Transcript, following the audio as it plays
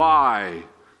Why,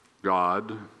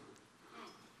 God?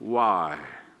 Why?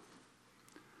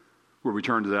 We'll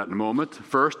return to that in a moment.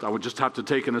 First, I would just have to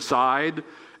take an aside,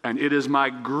 and it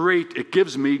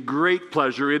gives me great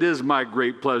pleasure, it is my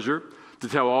great pleasure to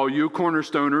tell all you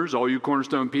Cornerstoners, all you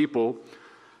Cornerstone people,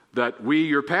 that we,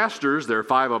 your pastors, there are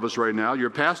 5 of us right now, your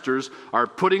pastors are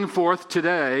putting forth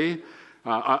today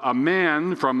a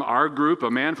man from our group,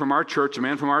 a man from our church, a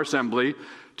man from our assembly,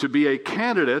 to be a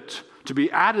candidate to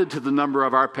be added to the number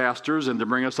of our pastors and to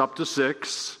bring us up to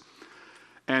 6.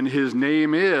 And his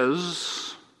name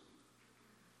is,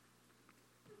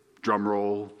 drum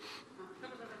roll.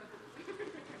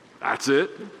 That's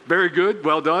it. Very good.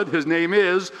 Well done. His name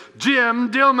is Jim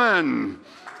Dillman.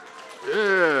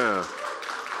 Yeah.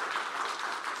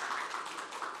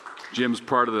 Jim's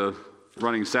part of the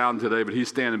running sound today, but he's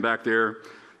standing back there.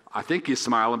 I think he's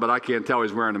smiling, but I can't tell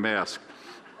he's wearing a mask.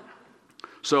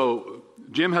 So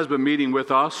Jim has been meeting with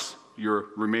us, your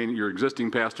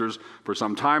existing pastors, for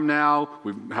some time now.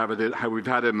 We've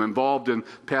had him involved in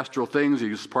pastoral things.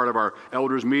 He's part of our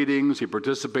elders' meetings. He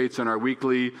participates in our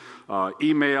weekly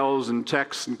emails and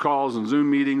texts and calls and Zoom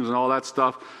meetings and all that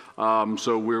stuff.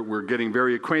 So we're getting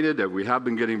very acquainted. We have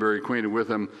been getting very acquainted with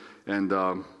him,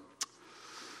 and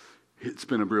it's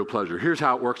been a real pleasure. Here's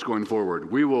how it works going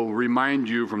forward. We will remind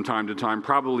you from time to time,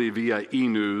 probably via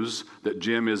e-news, that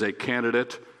Jim is a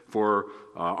candidate for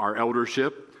our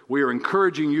eldership. We are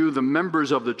encouraging you, the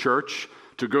members of the church,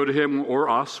 to go to him or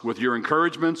us with your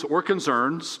encouragements or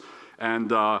concerns.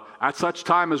 And at such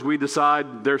time as we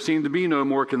decide there seem to be no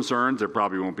more concerns, there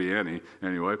probably won't be any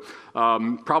anyway,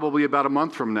 probably about a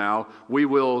month from now, we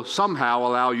will somehow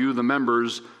allow you, the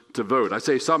members, to vote. I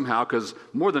say somehow because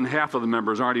more than half of the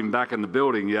members aren't even back in the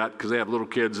building yet because they have little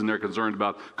kids and they're concerned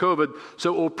about COVID.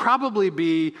 So it will probably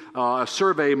be a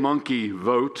survey monkey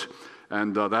vote,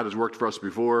 and that has worked for us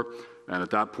before. And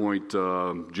at that point,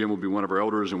 Jim will be one of our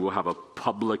elders, and we'll have a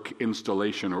public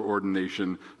installation or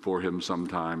ordination for him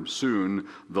sometime soon,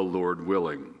 the Lord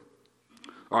willing.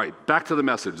 All right, back to the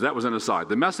message. That was an aside.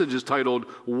 The message is titled,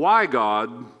 Why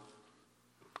God?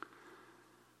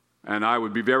 And I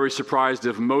would be very surprised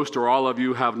if most or all of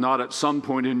you have not at some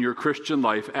point in your Christian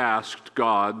life asked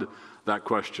God that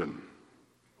question.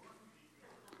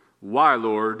 Why,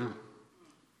 Lord?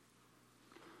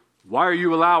 Why are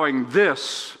you allowing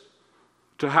this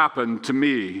to happen to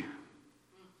me?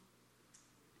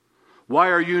 Why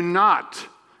are you not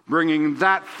bringing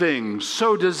that thing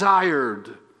so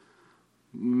desired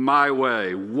my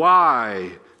way?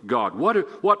 Why, God?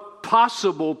 What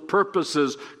possible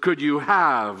purposes could you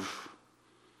have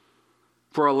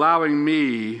for allowing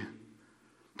me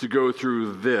to go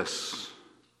through this?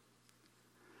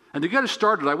 And to get us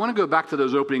started, I want to go back to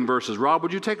those opening verses. Rob,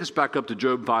 would you take us back up to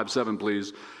Job 5:7,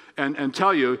 please, and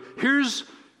tell you, here's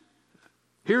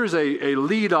a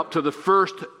lead up to the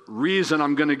first reason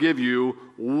I'm going to give you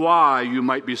why you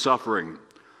might be suffering.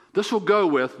 This will go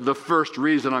with the first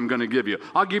reason I'm going to give you.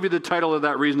 I'll give you the title of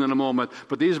that reason in a moment,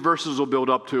 but these verses will build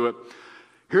up to it.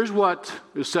 Here's what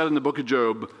is said in the book of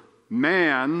Job.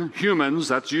 Man, humans,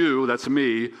 that's you, that's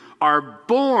me, are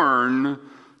born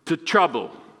to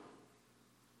trouble.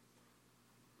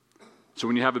 So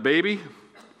when you have a baby,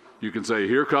 you can say,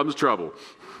 here comes trouble.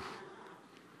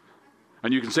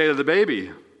 And you can say to the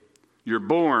baby, you're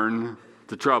born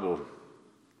to trouble.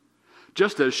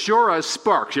 Just as sure as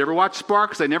sparks. You ever watch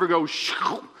sparks? They never go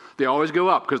shoo. They always go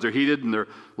up because they're heated and they're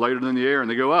lighter than the air and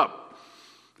they go up.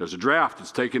 There's a draft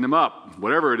that's taking them up.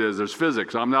 Whatever it is, there's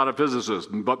physics. I'm not a physicist.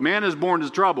 But man is born to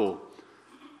trouble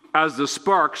as the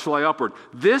sparks fly upward.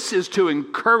 This is to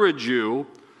encourage you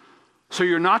so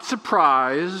you're not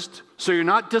surprised, so you're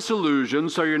not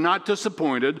disillusioned, so you're not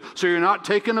disappointed, so you're not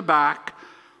taken aback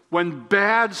when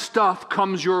bad stuff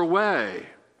comes your way.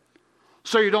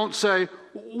 So you don't say,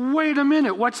 wait a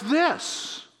minute, what's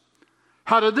this?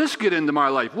 How did this get into my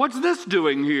life? What's this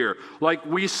doing here? Like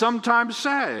we sometimes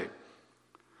say.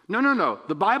 No.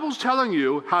 The Bible's telling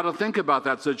you how to think about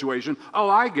that situation. Oh,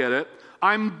 I get it.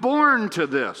 I'm born to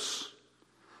this.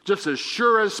 Just as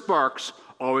sure as sparks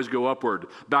always go upward.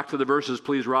 Back to the verses,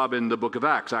 please, Rob, in the book of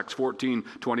Acts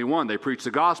 14:21. They preach the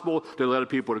gospel. They led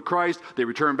people to Christ. They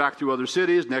return back to other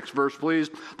cities. Next verse, please.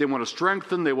 They want to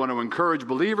strengthen. They want to encourage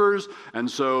believers. And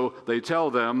so they tell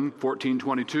them,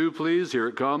 14:22, please. Here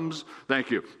it comes.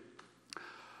 Thank you.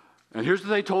 And here's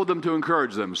what they told them to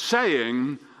encourage them,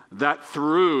 saying that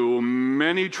through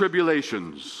many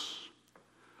tribulations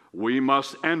we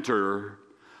must enter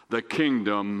the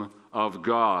kingdom of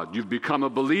God. You've become a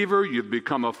believer, you've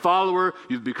become a follower,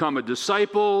 you've become a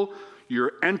disciple,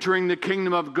 You're entering the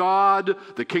kingdom of God.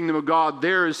 The kingdom of God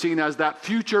there is seen as that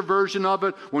future version of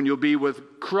it when you'll be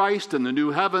with Christ in the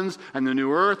new heavens and the new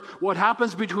earth. What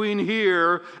happens between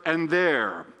here and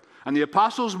there? And the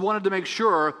apostles wanted to make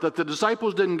sure that the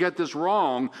disciples didn't get this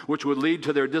wrong, which would lead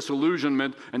to their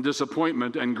disillusionment and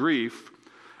disappointment and grief.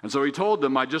 And so he told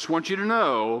them, I just want you to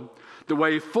know the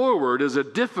way forward is a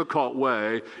difficult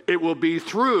way. It will be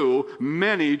through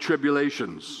many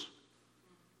tribulations.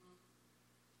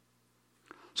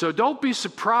 So don't be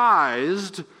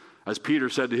surprised, as Peter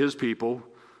said to his people.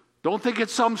 Don't think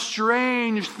it's some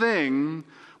strange thing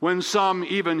when some,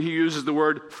 even he uses the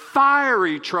word,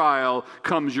 fiery trial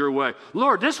comes your way.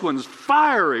 Lord, this one's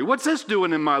fiery. What's this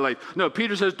doing in my life? No,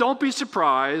 Peter says, don't be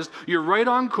surprised. You're right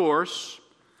on course.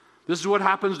 This is what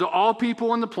happens to all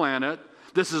people on the planet.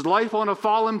 This is life on a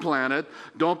fallen planet.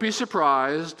 Don't be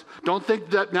surprised. Don't think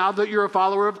that now that you're a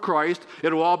follower of Christ,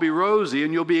 it'll all be rosy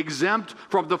and you'll be exempt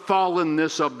from the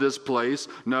fallenness of this place.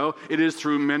 No, it is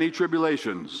through many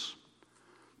tribulations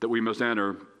that we must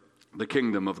enter the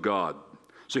kingdom of God.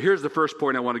 So here's the first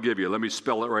point I want to give you. Let me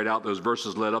spell it right out. Those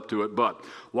verses led up to it. But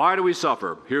why do we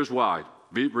suffer? Here's why.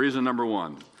 Reason number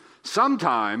one.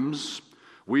 Sometimes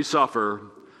we suffer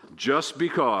just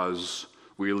because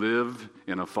we live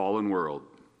in a fallen world.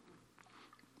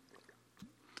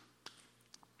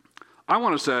 I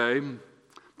want to say,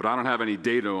 but I don't have any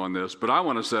data on this, but I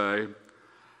want to say,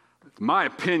 my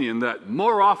opinion, that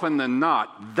more often than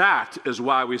not, that is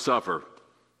why we suffer.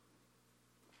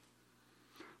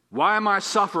 Why am I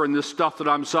suffering this stuff that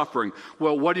I'm suffering?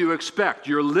 Well, what do you expect?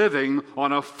 You're living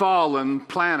on a fallen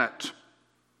planet.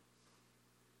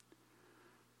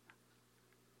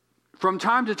 From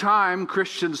time to time,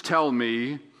 Christians tell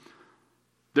me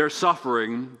they're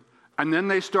suffering, and then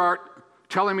they start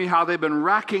telling me how they've been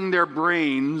racking their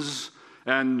brains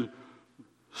and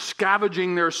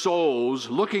scavenging their souls,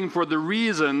 looking for the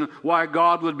reason why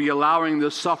God would be allowing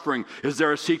this suffering. Is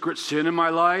there a secret sin in my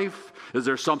life? Is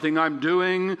there something I'm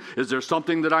doing? Is there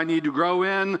something that I need to grow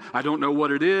in? I don't know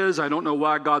what it is. I don't know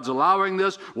why God's allowing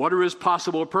this. What are his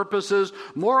possible purposes?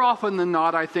 More often than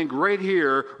not, I think right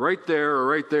here, right there, or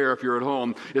right there if you're at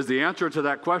home, is the answer to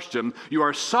that question. You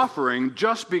are suffering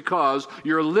just because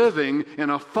you're living in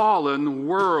a fallen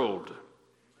world.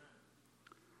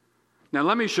 Now,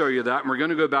 let me show you that, and we're going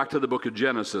to go back to the book of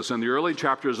Genesis. And the early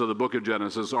chapters of the book of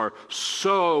Genesis are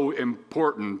so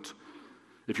important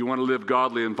if you want to live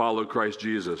godly and follow Christ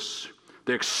Jesus.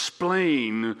 They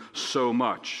explain so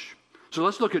much. So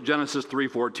let's look at Genesis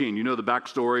 3:14. You know the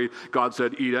backstory. God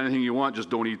said, eat anything you want, just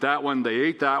don't eat that one. They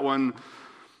ate that one.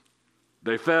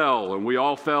 They fell, and we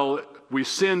all fell. We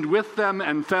sinned with them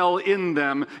and fell in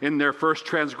them in their first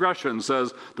transgression,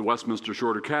 says the Westminster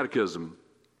Shorter Catechism.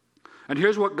 And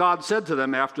here's what God said to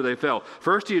them after they fell.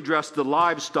 First, he addressed the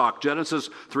livestock, Genesis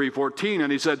 3:14,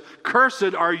 and he said,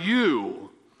 cursed are you,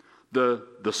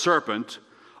 the serpent,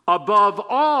 above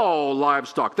all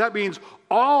livestock. That means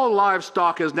all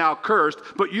livestock is now cursed,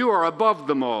 but you are above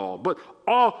them all. But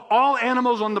all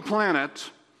animals on the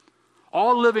planet,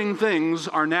 all living things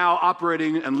are now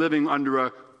operating and living under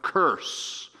a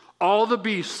curse. All the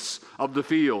beasts of the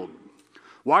field.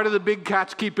 Why do the big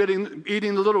cats keep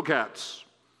eating the little cats?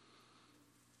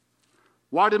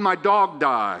 Why did my dog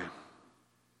die?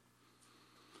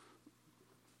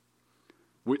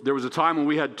 There was a time when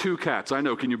we had 2 cats. I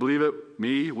know. Can you believe it?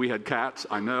 We had cats.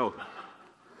 I know.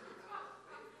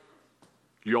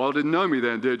 You all didn't know me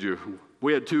then, did you?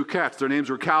 We had 2 cats. Their names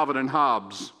were Calvin and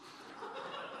Hobbes.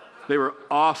 They were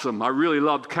awesome. I really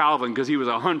loved Calvin because he was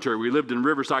a hunter. We lived in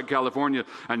Riverside, California,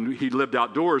 and he lived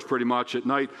outdoors pretty much at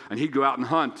night, and he'd go out and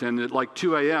hunt, and at like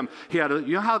 2 a.m., he had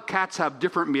you know how cats have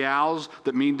different meows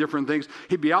that mean different things?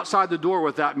 He'd be outside the door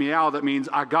with that meow that means,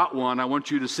 I got one, I want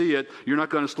you to see it, you're not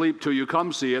going to sleep till you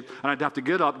come see it, and I'd have to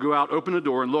get up, go out, open the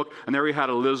door, and look, and there he had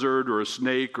a lizard or a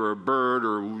snake or a bird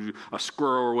or a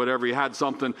squirrel or whatever, he had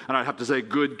something, and I'd have to say,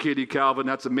 good kitty, Calvin,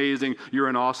 that's amazing, you're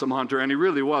an awesome hunter, and he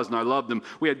really was, and I loved him.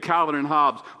 We had Calvin and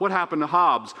Hobbes. What happened to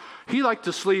Hobbes? He liked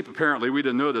to sleep, apparently, we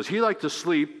didn't know this, he liked to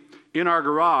sleep in our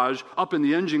garage, up in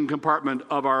the engine compartment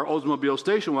of our Oldsmobile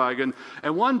station wagon,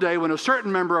 and one day when a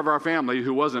certain member of our family,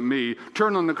 who wasn't me,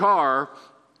 turned on the car,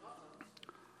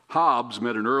 Hobbes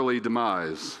met an early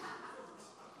demise.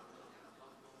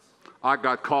 I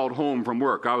got called home from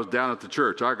work. I was down at the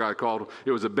church. I got called.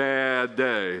 It was a bad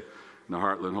day in the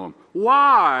Heartland home.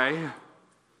 Why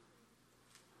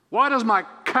does my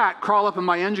cat crawl up in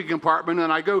my engine compartment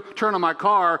and I go turn on my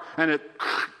car and it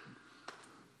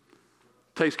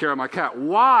takes care of my cat?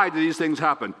 Why do these things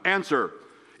happen? Answer,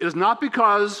 it is not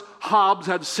because Hobbes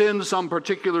had sinned some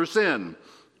particular sin.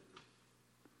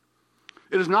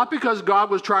 It is not because God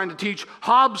was trying to teach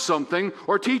Hobbes something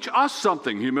or teach us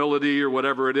something, humility or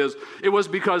whatever it is. It was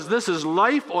because this is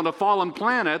life on a fallen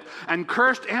planet, and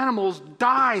cursed animals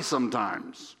die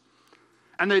sometimes.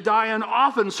 And they die in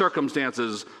often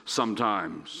circumstances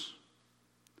sometimes.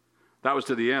 That was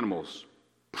to the animals.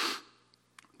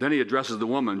 Then he addresses the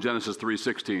woman, Genesis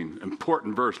 3:16.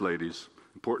 Important verse, ladies.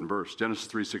 Important verse. Genesis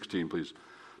 3:16, please.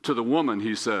 To the woman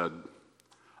he said,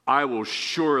 I will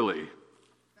surely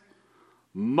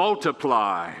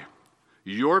multiply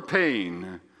your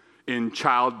pain in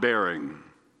childbearing.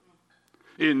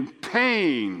 In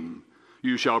pain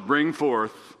you shall bring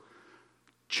forth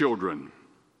children.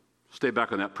 Stay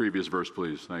back on that previous verse,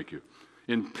 please. Thank you.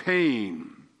 In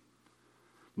pain.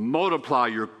 Multiply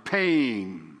your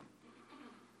pain.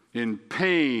 In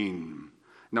pain.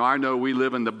 Now I know we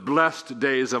live in the blessed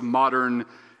days of modern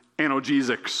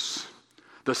analgesics,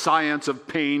 the science of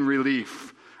pain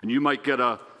relief. And you might get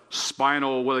a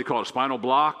spinal, what do they call it, spinal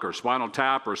block or spinal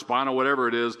tap or spinal whatever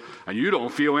it is, and you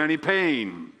don't feel any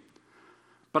pain.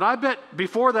 But I bet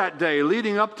before that day,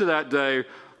 leading up to that day,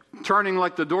 turning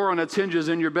like the door on its hinges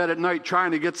in your bed at night,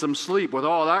 trying to get some sleep with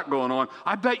all that going on,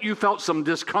 I bet you felt some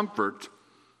discomfort.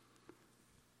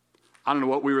 I don't know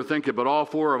what we were thinking, but all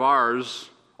four of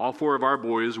our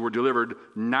boys were delivered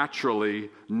naturally,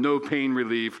 no pain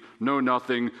relief, no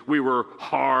nothing. We were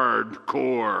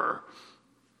hardcore.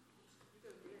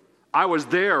 I was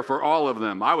there for all of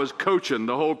them. I was coaching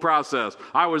the whole process.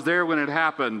 I was there when it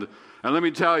happened. And let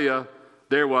me tell you,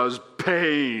 there was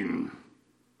pain.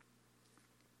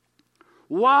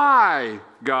 Why,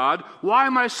 God? Why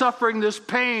am I suffering this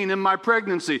pain in my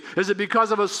pregnancy? Is it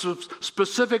because of a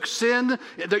specific sin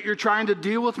that you're trying to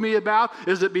deal with me about?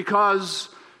 Is it because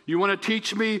you want to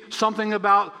teach me something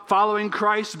about following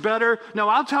Christ better? No,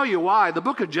 I'll tell you why. The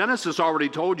book of Genesis already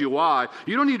told you why.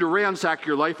 You don't need to ransack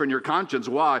your life and your conscience.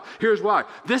 Why? Here's why.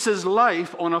 This is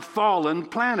life on a fallen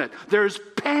planet. There's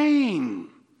pain.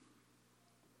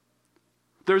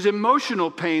 There's emotional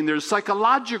pain. There's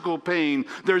psychological pain.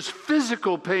 There's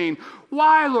physical pain.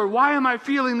 Why, Lord? Why am I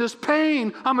feeling this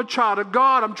pain? I'm a child of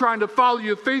God. I'm trying to follow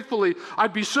you faithfully.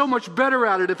 I'd be so much better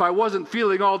at it if I wasn't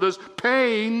feeling all this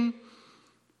pain.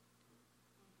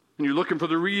 And you're looking for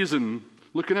the reason,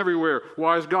 looking everywhere.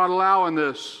 Why is God allowing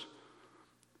this?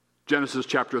 Genesis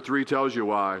chapter 3 tells you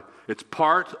why. It's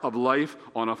part of life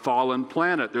on a fallen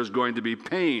planet. There's going to be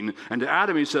pain. And to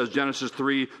Adam he says, Genesis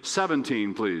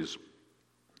 3:17, please.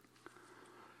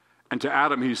 And to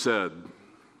Adam he said,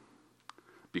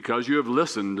 because you have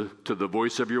listened to the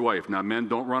voice of your wife. Now men,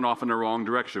 don't run off in the wrong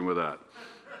direction with that.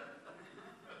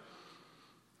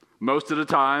 Most of the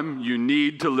time you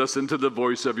need to listen to the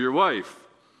voice of your wife.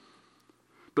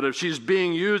 But if she's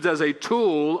being used as a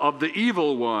tool of the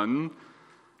evil one,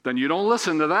 then you don't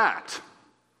listen to that.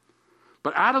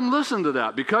 But Adam listened to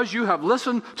that. Because you have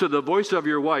listened to the voice of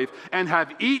your wife and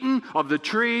have eaten of the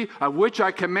tree of which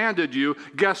I commanded you,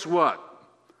 guess what?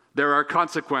 There are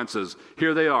consequences.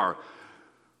 Here they are.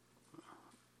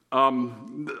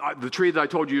 The tree that I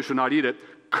told you should not eat it.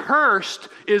 Cursed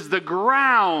is the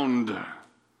ground,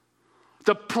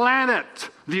 the planet,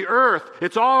 the earth.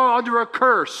 It's all under a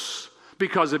curse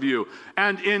because of you.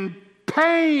 And in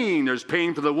pain, there's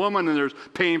pain for the woman and there's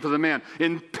pain for the man.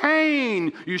 In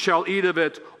pain you shall eat of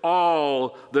it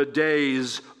all the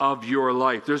days of your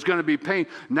life. There's going to be pain.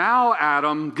 Now,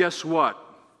 Adam, guess what?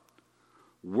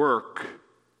 Work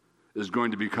is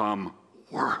going to become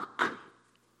work.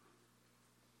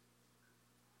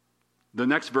 The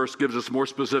next verse gives us more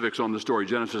specifics on the story.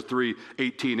 Genesis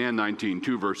 3:18 and 19,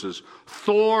 2 verses.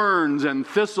 Thorns and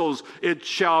thistles it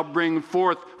shall bring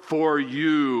forth for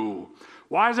you.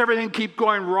 Why does everything keep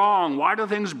going wrong? Why do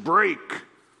things break?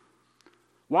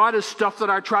 Why does stuff that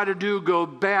I try to do go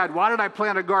bad? Why did I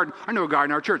plant a garden? I know a guy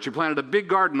in our church. He planted a big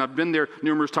garden. I've been there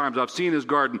numerous times. I've seen his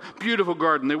garden. Beautiful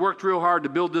garden. They worked real hard to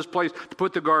build this place, to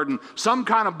put the garden. Some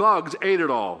kind of bugs ate it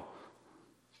all.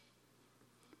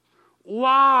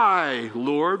 Why,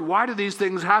 Lord? Why do these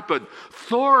things happen?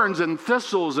 Thorns and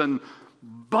thistles and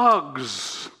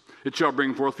bugs it shall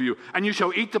bring forth for you. And you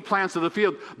shall eat the plants of the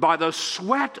field. By the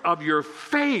sweat of your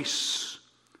face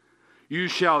you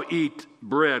shall eat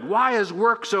bread. Why is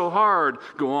work so hard?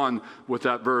 Go on with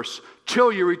that verse.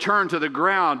 Till you return to the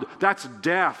ground. That's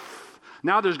death.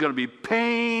 Now there's going to be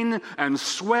pain and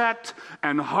sweat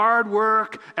and hard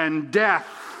work and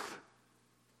death.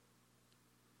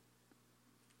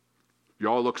 You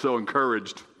all look so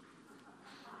encouraged.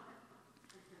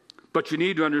 But you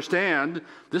need to understand,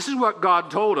 this is what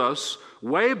God told us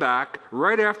way back,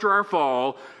 right after our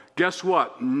fall. guess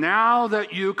what? Now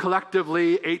that you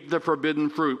collectively ate the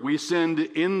forbidden fruit, we sinned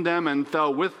in them and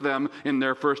fell with them in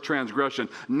their first transgression.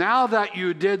 Now that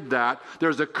you did that,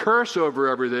 there's a curse over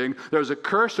everything. There's a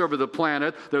curse over the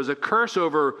planet. There's a curse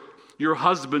over your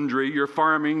husbandry, your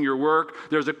farming, your work.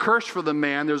 There's a curse for the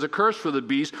man. There's a curse for the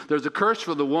beast. There's a curse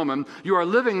for the woman. You are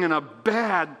living in a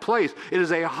bad place. It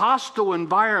is a hostile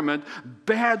environment.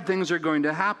 Bad things are going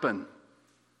to happen.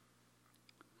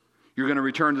 You're going to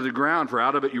return to the ground, for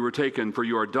out of it you were taken, for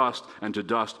you are dust, and to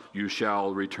dust you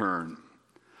shall return.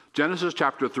 Genesis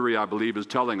chapter 3, I believe, is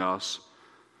telling us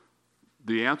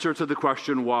the answer to the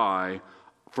question why,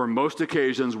 for most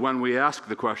occasions when we ask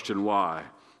the question why.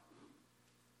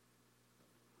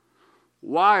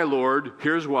 Why, Lord?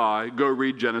 Here's why. Go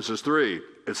read Genesis 3.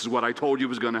 This is what I told you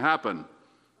was going to happen.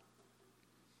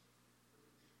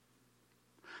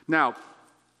 Now,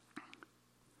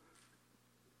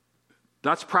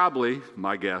 that's probably,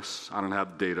 my guess, I don't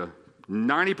have data,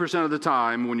 90% of the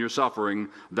time when you're suffering,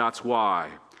 that's why.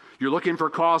 You're looking for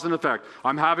cause and effect.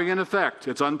 I'm having an effect.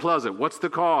 It's unpleasant. What's the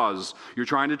cause? You're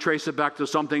trying to trace it back to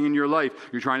something in your life.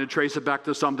 You're trying to trace it back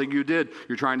to something you did.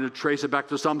 You're trying to trace it back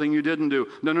to something you didn't do.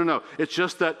 No. It's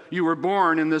just that you were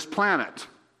born in this planet.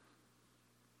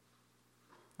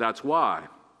 That's why.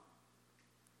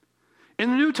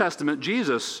 In the New Testament,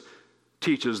 Jesus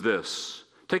teaches this.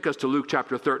 Take us to Luke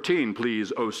chapter 13,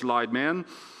 please, slide man.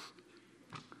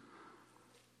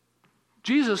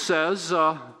 Jesus says,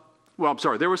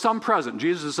 there was some present.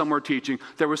 Jesus is somewhere teaching.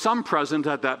 There was some present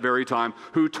at that very time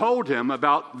who told him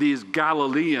about these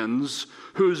Galileans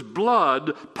whose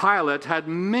blood Pilate had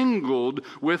mingled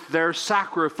with their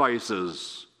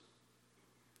sacrifices.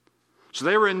 So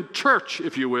they were in church,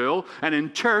 if you will, and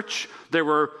in church there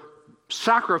were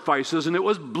sacrifices, and it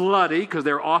was bloody because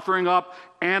they're offering up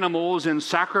animals in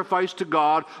sacrifice to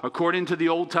God according to the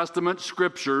Old Testament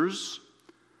scriptures.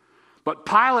 But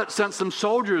Pilate sent some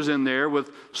soldiers in there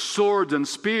with swords and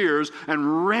spears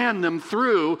and ran them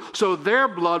through, so their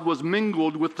blood was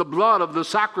mingled with the blood of the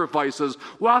sacrifices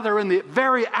while they're in the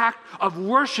very act of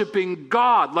worshiping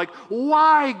God. Like,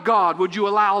 why, God, would you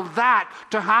allow that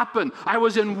to happen? I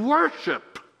was in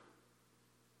worship.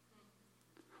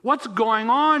 What's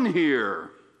going on here?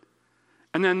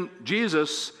 And then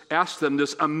Jesus asked them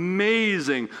this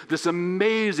amazing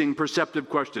perceptive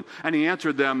question. And he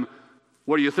answered them,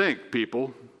 what do you think,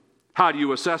 people? How do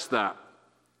you assess that?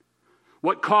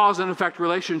 What cause and effect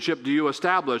relationship do you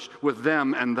establish with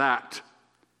them and that?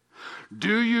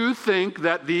 Do you think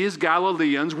that these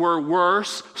Galileans were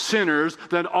worse sinners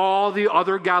than all the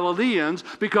other Galileans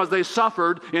because they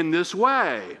suffered in this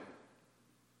way?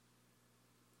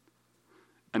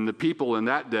 And the people in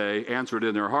that day answered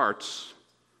in their hearts,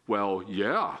 well,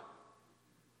 yeah.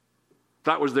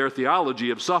 That was their theology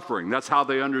of suffering. That's how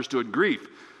they understood grief.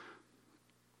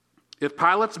 If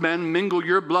Pilate's men mingle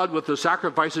your blood with the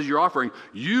sacrifices you're offering,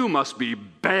 you must be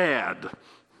bad.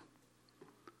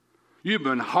 You've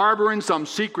been harboring some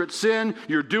secret sin.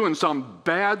 You're doing some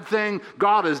bad thing.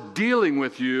 God is dealing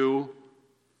with you.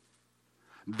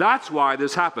 That's why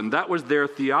this happened. That was their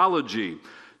theology.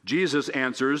 Jesus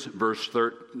answers,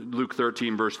 Luke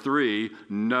 13, verse 3,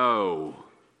 no.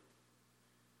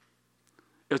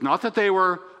 It's not that they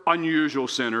were unusual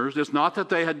sinners. It's not that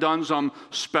they had done some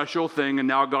special thing and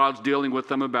now God's dealing with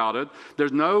them about it.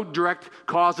 There's no direct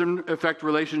cause and effect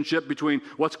relationship between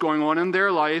what's going on in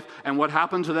their life and what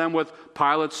happened to them with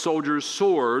Pilate's soldiers'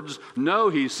 swords. No,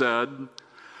 he said,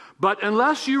 but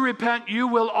unless you repent, you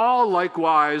will all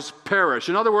likewise perish.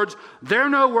 In other words, they're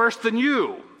no worse than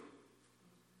you.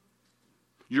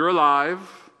 You're alive.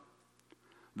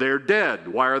 They're dead.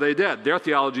 Why are they dead? Their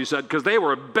theology said, because they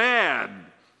were bad.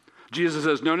 Jesus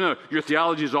says, no, your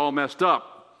theology is all messed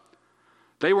up.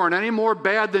 They weren't any more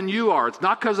bad than you are. It's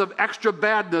not because of extra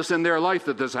badness in their life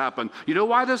that this happened. You know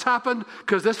why this happened?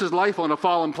 Because this is life on a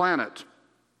fallen planet.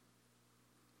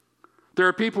 There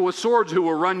are people with swords who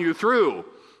will run you through.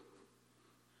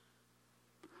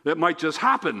 It might just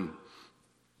happen.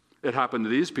 It happened to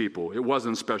these people. It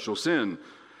wasn't special sin.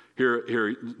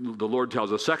 Here, the Lord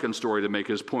tells a second story to make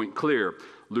his point clear.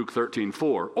 Luke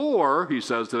 13:4. Or, he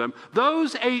says to them,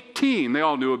 those 18, they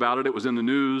all knew about it, it was in the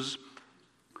news.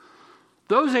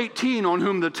 Those 18 on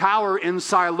whom the tower in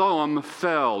Siloam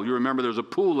fell. You remember there's a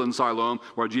pool in Siloam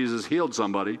where Jesus healed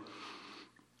somebody.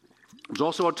 There's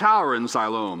also a tower in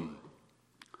Siloam.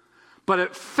 But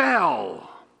it fell,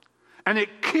 and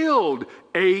it killed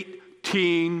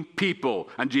 18 people.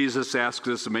 And Jesus asks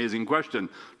this amazing question.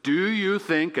 Do you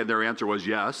think, and their answer was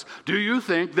yes, do you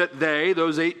think that they,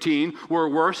 those 18, were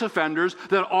worse offenders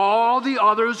than all the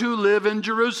others who live in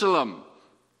Jerusalem?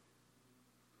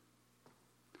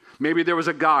 Maybe there was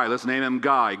a guy, let's name him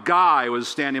Guy. Guy was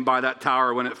standing by that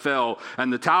tower when it fell,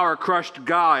 and the tower crushed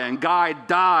Guy, and Guy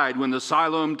died when the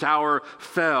Siloam Tower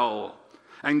fell.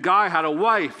 And Guy had a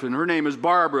wife, and her name is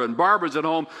Barbara, and Barbara's at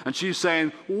home, and she's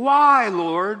saying, "Why,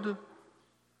 Lord?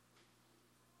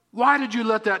 Why did you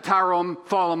let that tower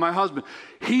fall on my husband?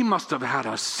 He must have had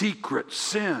a secret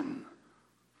sin.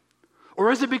 Or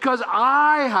is it because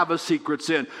I have a secret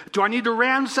sin? Do I need to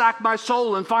ransack my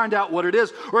soul and find out what it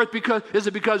is? Or is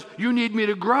it because you need me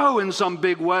to grow in some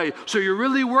big way, so you're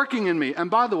really working in me?" And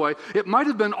by the way, it might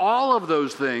have been all of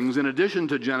those things in addition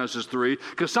to Genesis 3,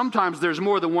 because sometimes there's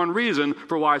more than one reason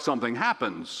for why something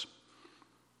happens.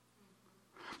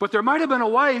 But there might have been a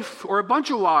wife or a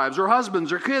bunch of wives or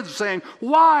husbands or kids saying,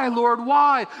 "Why, Lord,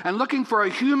 why?" and looking for a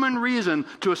human reason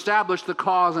to establish the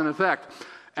cause and effect.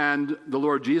 And the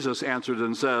Lord Jesus answered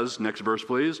and says, next verse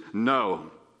please,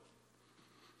 no.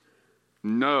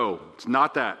 No, it's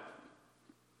not that.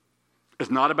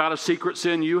 It's not about a secret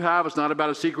sin you have. It's not about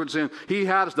a secret sin he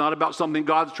had. It's not about something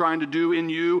God's trying to do in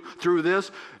you through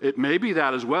this. It may be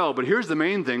that as well, but here's the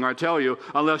main thing I tell you.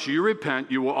 Unless you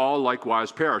repent, you will all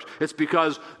likewise perish. It's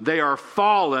because they are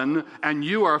fallen, and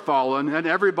you are fallen, and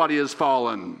everybody is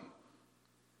fallen.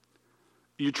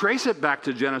 You trace it back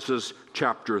to Genesis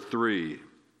chapter 3.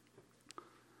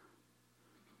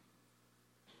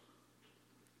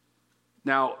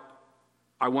 Now,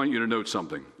 I want you to note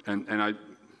something, and I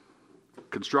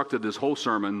constructed this whole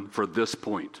sermon for this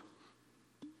point.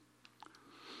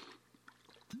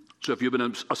 So if you've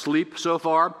been asleep so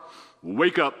far,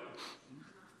 wake up.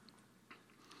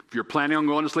 If you're planning on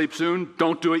going to sleep soon,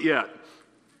 don't do it yet.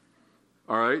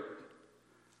 All right?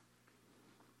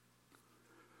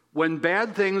 When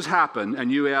bad things happen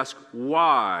and you ask,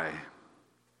 why?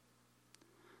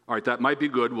 All right, that might be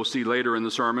good. We'll see later in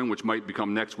the sermon, which might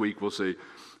become next week. We'll see.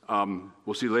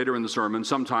 We'll see later in the sermon.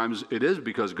 Sometimes it is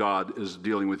because God is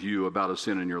dealing with you about a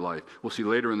sin in your life. We'll see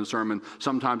later in the sermon.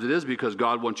 Sometimes it is because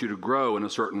God wants you to grow in a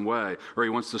certain way, or he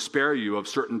wants to spare you of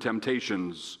certain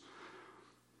temptations.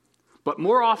 But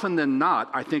more often than not,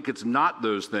 I think it's not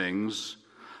those things.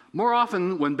 More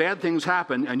often when bad things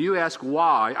happen and you ask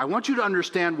why, I want you to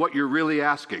understand what you're really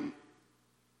asking.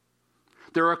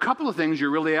 There are a couple of things you're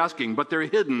really asking, but they're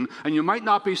hidden, and you might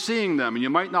not be seeing them, and you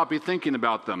might not be thinking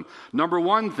about them. Number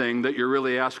one thing that you're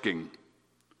really asking,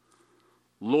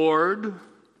 Lord,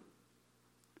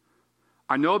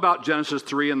 I know about Genesis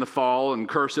 3 and the fall, and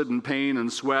cursed and pain and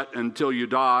sweat until you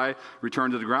die,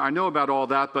 return to the ground. I know about all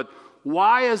that, but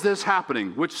why is this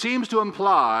happening? Which seems to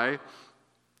imply,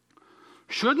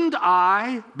 shouldn't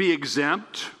I be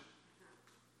exempt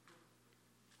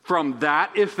from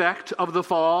that effect of the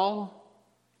fall?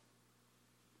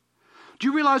 Do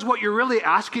you realize what you're really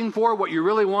asking for? What you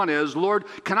really want is, Lord,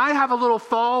 can I have a little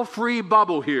fall-free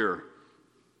bubble here?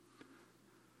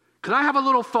 Can I have a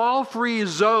little fall-free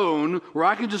zone where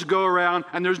I can just go around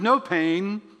and there's no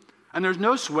pain, and there's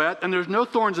no sweat, and there's no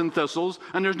thorns and thistles,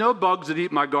 and there's no bugs that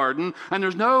eat my garden, and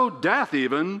there's no death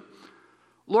even?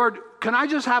 Lord, can I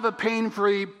just have a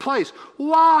pain-free place?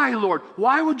 Why, Lord?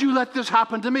 Why would you let this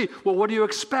happen to me? Well, what do you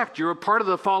expect? You're a part of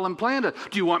the fallen planet.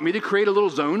 Do you want me to create a little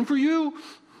zone for you?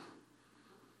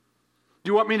 Do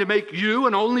you want me to make you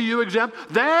and only you exempt?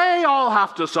 They all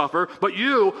have to suffer, but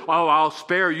you, I'll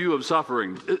spare you of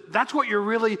suffering. That's what you're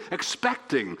really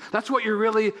expecting. That's what you're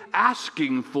really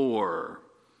asking for.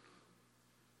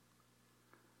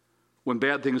 When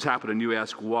bad things happen and you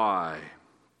ask why,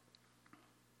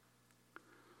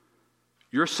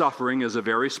 your suffering is a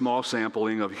very small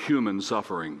sampling of human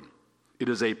suffering. It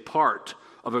is a part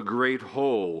of a great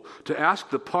whole. To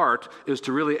ask the part is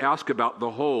to really ask about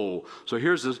the whole. So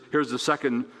here's the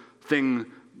second thing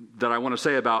that I want to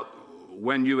say about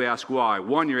when you ask why.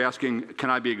 One, you're asking, can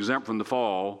I be exempt from the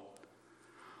fall?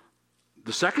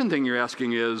 The second thing you're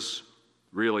asking is,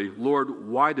 really, Lord,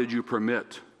 why did you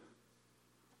permit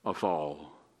a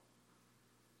fall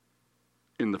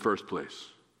in the first place?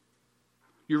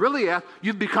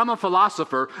 You've become a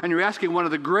philosopher, and you're asking one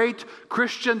of the great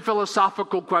Christian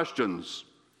philosophical questions.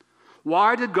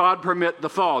 Why did God permit the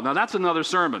fall? Now, that's another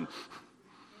sermon.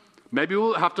 Maybe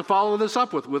we'll have to follow this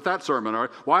up with that sermon. All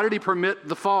right? Why did he permit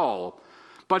the fall?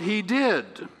 But he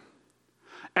did.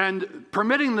 And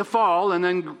permitting the fall and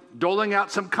then doling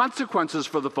out some consequences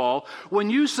for the fall, when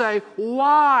you say,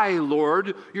 why,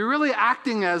 Lord, you're really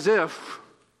acting as if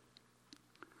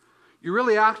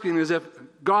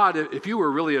God, if you were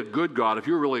really a good God, if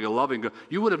you were really a loving God,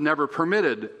 you would have never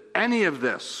permitted any of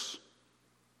this.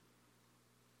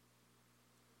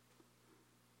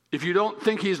 If you don't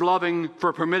think he's loving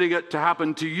for permitting it to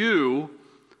happen to you,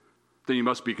 then you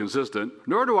must be consistent.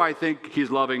 Nor do I think he's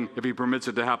loving if he permits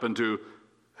it to happen to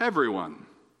everyone.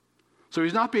 So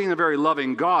he's not being a very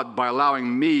loving God by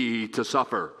allowing me to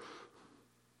suffer.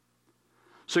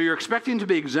 So you're expecting to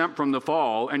be exempt from the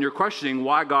fall, and you're questioning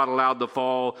why God allowed the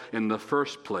fall in the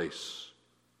first place.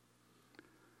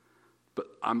 But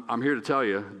I'm here to tell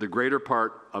you, the greater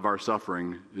part of our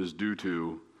suffering is due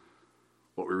to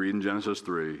what we read in Genesis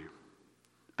 3.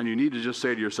 And you need to just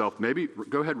say to yourself, maybe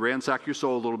go ahead, ransack your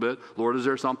soul a little bit. Lord, is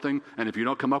there something? And if you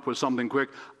don't come up with something quick,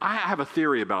 I have a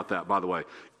theory about that, by the way.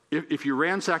 If you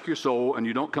ransack your soul and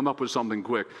you don't come up with something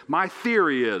quick, my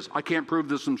theory is, I can't prove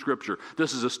this from Scripture.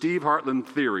 This is a Steve Hartland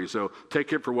theory, so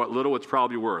take it for what little it's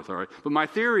probably worth, all right? But my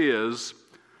theory is,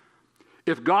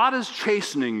 if God is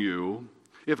chastening you,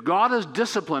 if God is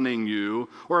disciplining you,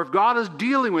 or if God is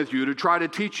dealing with you to try to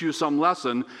teach you some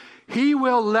lesson, He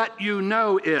will let you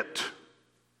know it.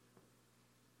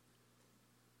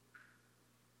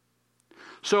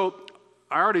 So,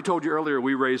 I already told you earlier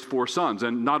we raised 4 sons,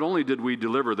 and not only did we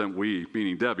deliver them, we,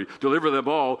 meaning Debbie, deliver them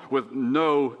all with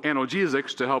no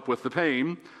analgesics to help with the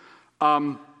pain,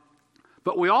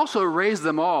 but we also raised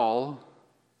them all,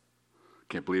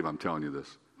 can't believe I'm telling you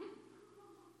this,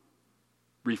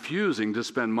 refusing to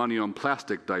spend money on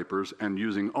plastic diapers and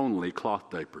using only cloth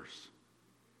diapers.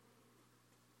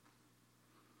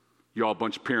 Y'all a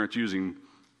bunch of parents using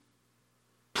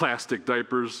plastic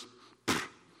diapers.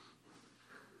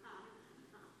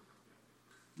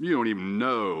 You don't even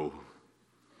know.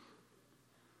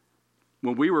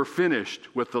 When we were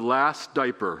finished with the last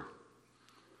diaper,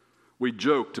 we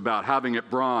joked about having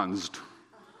it bronzed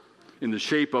in the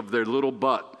shape of their little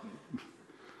butt,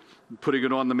 putting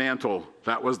it on the mantle.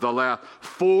 That was the last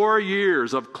 4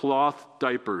 years of cloth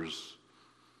diapers.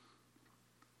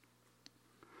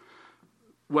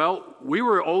 Well, we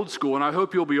were old school, and I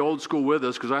hope you'll be old school with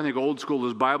us, because I think old school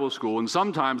is Bible school, and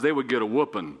sometimes they would get a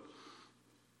whooping.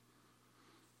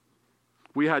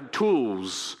 We had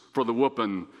tools for the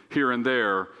whooping here and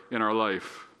there in our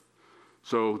life.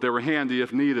 So they were handy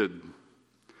if needed.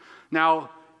 Now,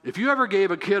 if you ever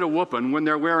gave a kid a whooping when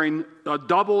they're wearing a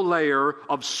double layer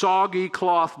of soggy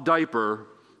cloth diaper,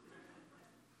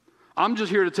 I'm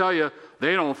just here to tell you,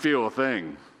 they don't feel a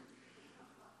thing.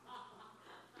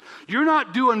 You're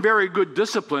not doing very good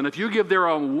discipline if you give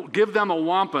them a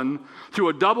whomping through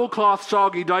a double cloth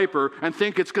soggy diaper and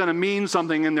think it's going to mean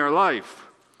something in their life.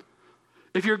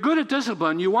 If you're good at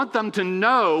discipline, you want them to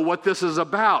know what this is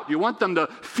about. You want them to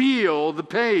feel the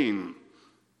pain.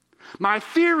 My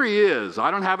theory is,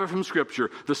 I don't have it from Scripture,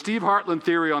 the Steve Hartland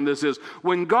theory on this is,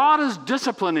 when God is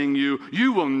disciplining you,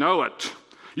 you will know it.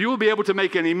 You will be able to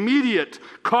make an immediate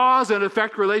cause and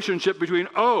effect relationship between,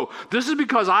 oh, this is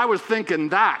because I was thinking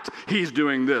that, He's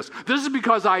doing this. This is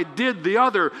because I did the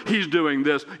other, He's doing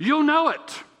this. You'll know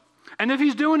it. And if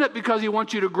He's doing it because He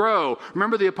wants you to grow,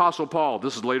 remember the Apostle Paul,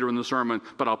 this is later in the sermon,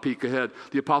 but I'll peek ahead.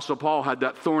 The Apostle Paul had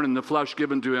that thorn in the flesh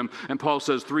given to him, and Paul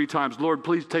says 3 times, Lord,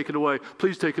 please take it away,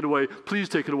 please take it away, please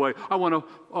take it away. I want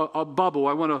a bubble,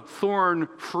 I want a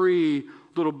thorn-free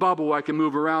little bubble I can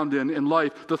move around in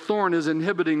life. The thorn is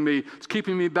inhibiting me, it's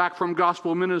keeping me back from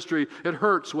gospel ministry, it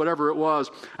hurts, whatever it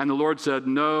was. And the Lord said,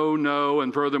 no, no,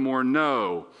 and furthermore,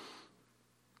 no.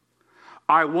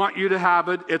 I want you to have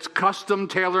it. It's custom,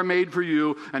 tailor-made for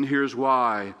you, and here's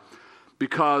why.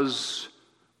 Because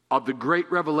of the great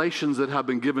revelations that have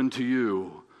been given to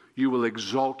you, you will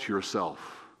exalt yourself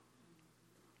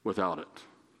without it.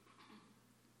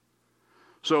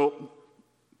 So,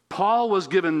 Paul was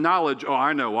given knowledge. Oh,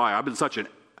 I know why.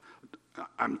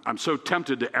 I'm so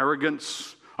tempted to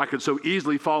arrogance. I could so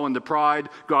easily fall into pride.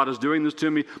 God is doing this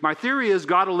to me. My theory is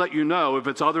God will let you know if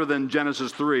it's other than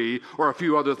Genesis 3 or a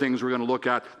few other things we're going to look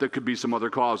at that could be some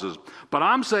other causes. But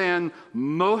I'm saying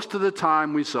most of the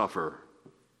time we suffer,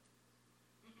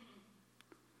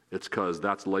 it's because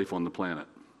that's life on the planet.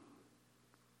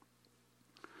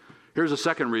 Here's a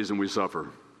second reason we suffer.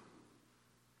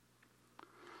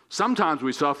 Sometimes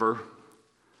we suffer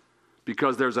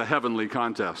because there's a heavenly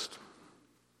contest.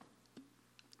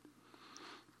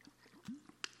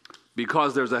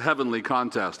 Because there's a heavenly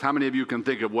contest. How many of you can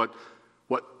think of what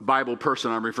Bible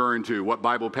person I'm referring to, what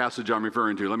Bible passage I'm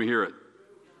referring to? Let me hear it.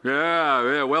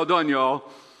 Yeah, well done, y'all.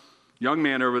 Young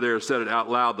man over there said it out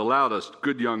loud, the loudest.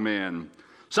 Good young man.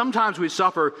 Sometimes we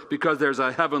suffer because there's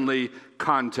a heavenly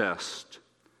contest.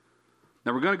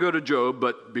 Now we're going to go to Job,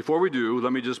 but before we do,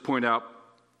 let me just point out,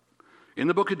 in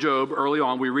the book of Job, early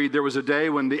on, we read, there was a day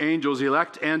when the angels,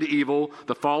 elect and evil,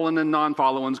 the fallen and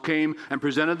non-fallen ones, came and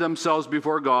presented themselves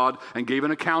before God and gave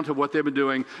an account of what they've been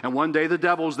doing. And one day the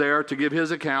devil's there to give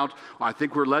his account. I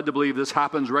think we're led to believe this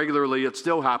happens regularly. It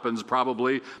still happens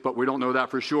probably, but we don't know that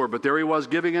for sure. But there he was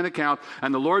giving an account.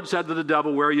 And the Lord said to the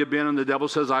devil, where you been? And the devil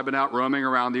says, I've been out roaming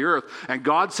around the earth. And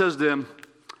God says to him,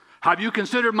 Have you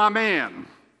considered my man?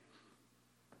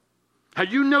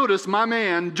 Have you noticed my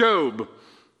man, Job?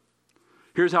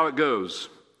 Here's how it goes.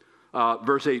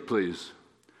 Verse 8, please.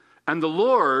 And the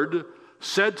Lord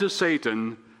said to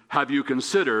Satan, have you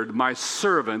considered my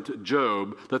servant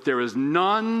Job, that there is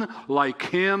none like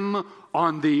him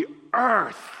on the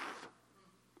earth?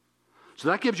 So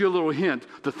that gives you a little hint.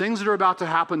 The things that are about to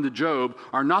happen to Job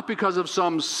are not because of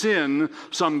some sin,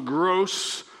 some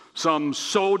gross, some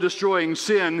soul-destroying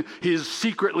sin he's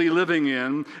secretly living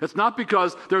in. It's not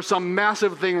because there's some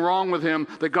massive thing wrong with him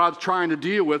that God's trying to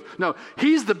deal with. No,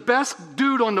 he's the best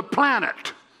dude on the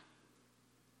planet.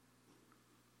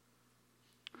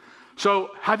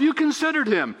 So, have you considered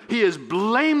him? He is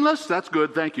blameless. That's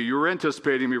good. Thank you. You were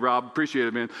anticipating me, Rob. Appreciate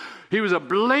it, man. He was a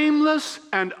blameless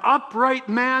and upright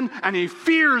man, and he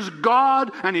fears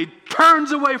God, and he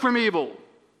turns away from evil.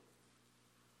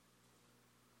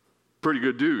 Pretty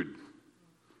good dude.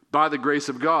 By the grace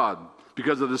of God,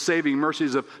 because of the saving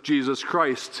mercies of Jesus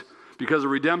Christ, because of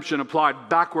redemption applied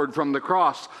backward from the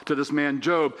cross to this man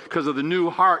Job, because of the new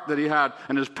heart that he had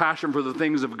and his passion for the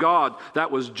things of God.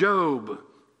 That was Job.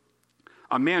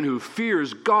 A man who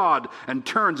fears God and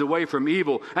turns away from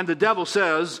evil. And the devil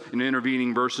says, in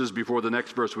intervening verses before the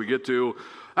next verse we get to,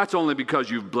 that's only because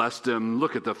you've blessed him.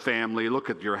 Look at the family. Look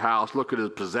at your house. Look at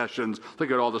his possessions.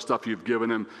 Look at all the stuff you've given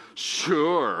him.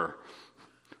 Sure,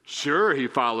 he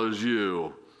follows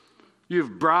you.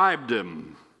 You've bribed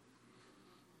him.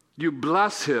 You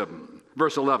bless him.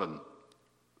 Verse 11.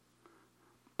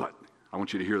 But, I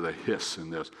want you to hear the hiss in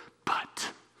this.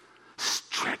 But,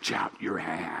 stretch out your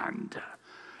hand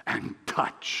and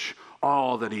touch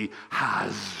all that he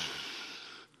has,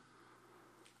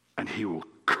 and he will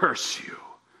curse you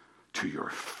to your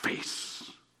face.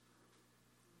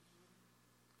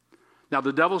 Now,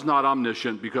 the devil's not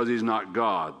omniscient because he's not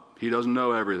God. He doesn't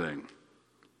know everything.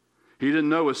 He didn't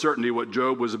know with certainty what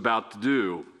Job was about to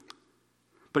do.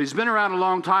 But he's been around a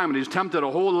long time, and he's tempted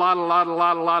a whole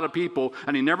lot of people,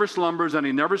 and he never slumbers, and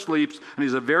he never sleeps, and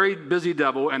he's a very busy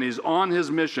devil, and he's on his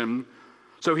mission.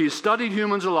 So he's studied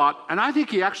humans a lot, and I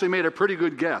think he actually made a pretty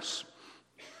good guess.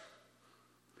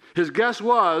 His guess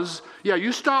was,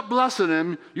 you stop blessing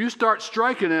him, you start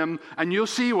striking him, and you'll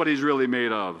see what he's really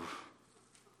made of.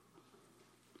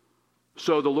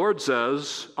 So the Lord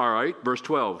says, all right, verse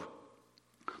 12.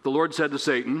 The Lord said to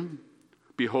Satan,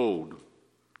 behold,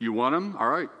 you want him? All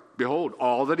right. Behold,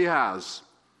 all that he has,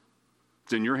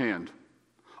 it's in your hand.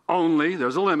 Only,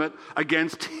 there's a limit,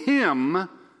 against him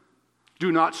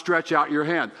do not stretch out your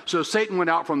hand. So Satan went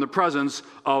out from the presence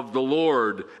of the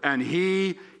Lord, and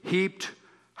he heaped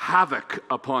havoc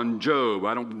upon Job.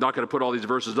 I'm not going to put all these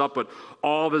verses up, but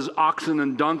all of his oxen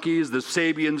and donkeys, the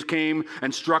Sabeans came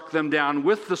and struck them down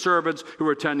with the servants who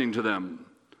were tending to them.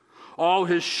 All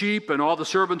his sheep and all the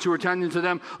servants who were tending to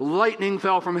them, lightning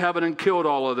fell from heaven and killed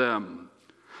all of them.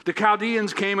 The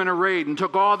Chaldeans came in a raid and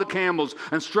took all the camels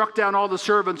and struck down all the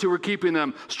servants who were keeping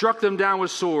them, struck them down with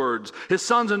swords. His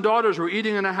sons and daughters were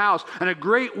eating in a house, and a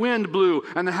great wind blew,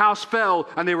 and the house fell,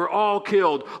 and they were all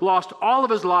killed. Lost all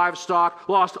of his livestock,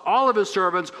 lost all of his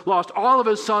servants, lost all of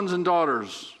his sons and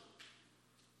daughters.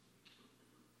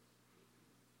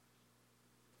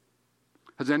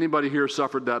 Has anybody here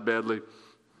suffered that badly?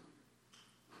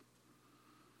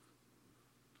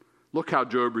 Look how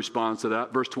Job responds to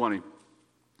that. Verse 20.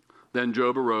 Then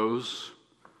Job arose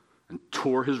and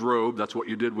tore his robe. That's what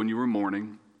you did when you were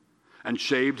mourning. And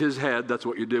shaved his head. That's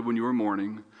what you did when you were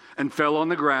mourning. And fell on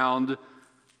the ground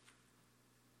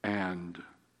and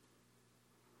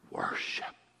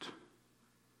worshipped.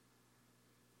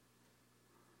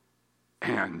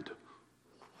 And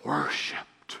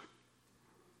worshipped.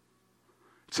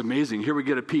 It's amazing. Here we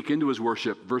get a peek into his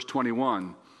worship. Verse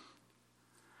 21.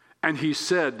 And he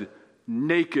said,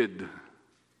 naked.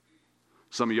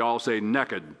 Some of y'all say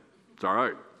naked. It's all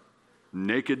right.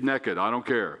 Naked, I don't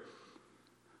care.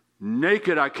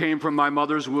 Naked I came from my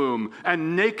mother's womb,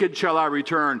 and naked shall I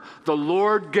return. The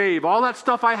Lord gave all that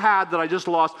stuff I had that I just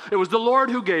lost. It was the Lord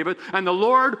who gave it, and the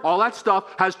Lord, all that stuff,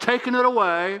 has taken it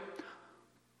away.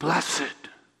 Blessed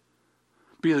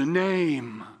be the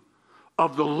name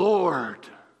of the Lord.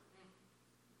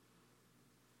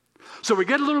 So we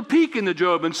get a little peek into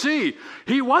Job and see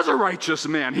he was a righteous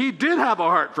man. He did have a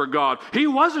heart for God. He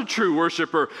was a true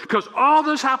worshiper because all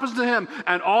this happens to him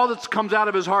and all that comes out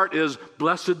of his heart is,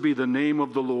 blessed be the name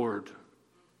of the Lord.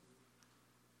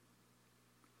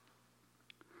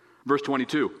 Verse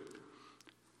 22.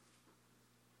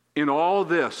 In all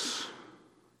this,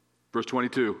 verse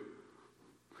 22.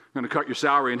 I'm going to cut your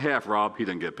salary in half, Rob. He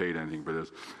didn't get paid anything for this.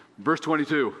 Verse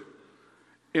 22.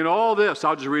 In all this,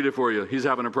 I'll just read it for you. He's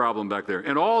having a problem back there.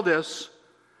 In all this,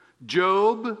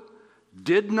 Job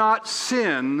did not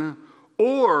sin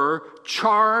or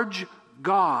charge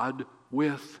God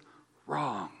with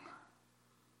wrong.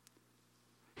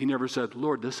 He never said,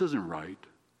 Lord, this isn't right.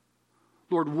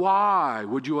 Lord, why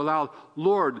would you allow?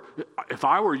 Lord, if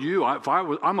I were you,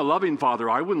 I'm a loving father,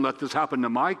 I wouldn't let this happen to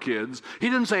my kids. He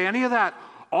didn't say any of that.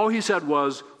 All he said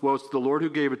was, well, it's the Lord who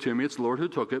gave it to me. It's the Lord who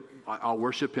took it. I'll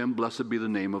worship him. Blessed be the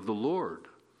name of the Lord.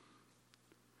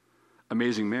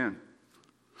 Amazing man.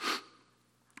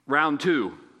 Round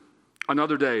 2.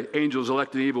 Another day, angels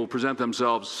elect and evil present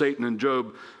themselves. Satan and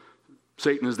Job.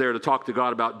 Satan is there to talk to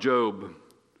God about Job.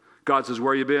 God says,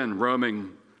 where you been?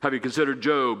 Roaming. Have you considered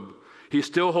Job? He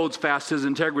still holds fast his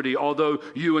integrity, although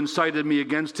you incited me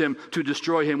against him to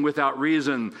destroy him without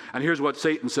reason. And here's what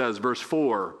Satan says, verse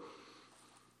 4.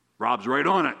 Rob's right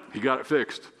on it. He got it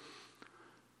fixed.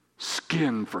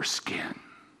 Skin for skin.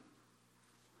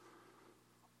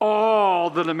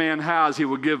 All that a man has, he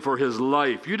will give for his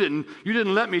life. You didn't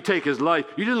let me take his life.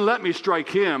 You didn't let me strike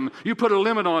him. You put a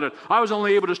limit on it. I was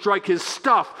only able to strike his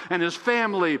stuff and his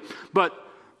family, but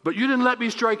you didn't let me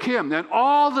strike him. And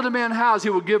all that a man has, he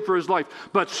will give for his life.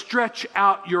 But stretch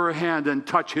out your hand and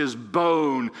touch his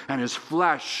bone and his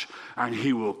flesh, and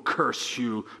he will curse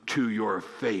you to your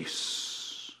face.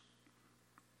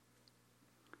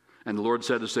 And the Lord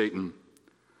said to Satan,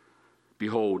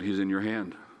 behold, he's in your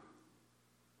hand.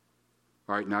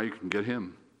 All right, now you can get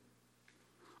him.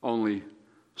 Only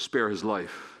spare his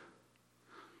life.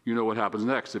 You know what happens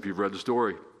next if you've read the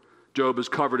story. Job is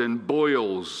covered in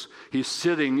boils. He's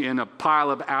sitting in a pile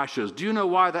of ashes. Do you know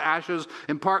why the ashes?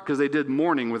 In part because they did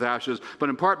mourning with ashes, but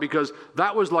in part because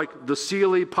that was like the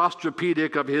Sealy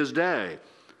Posturepedic of his day.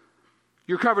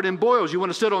 You're covered in boils. You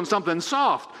want to sit on something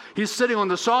soft. He's sitting on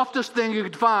the softest thing you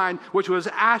could find, which was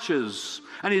ashes.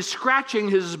 And he's scratching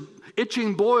his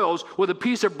itching boils with a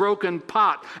piece of broken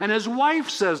pot. And his wife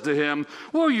says to him,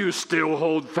 will you still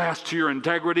hold fast to your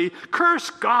integrity? Curse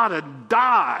God and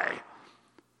die.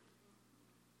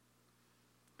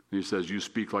 And he says, you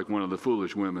speak like one of the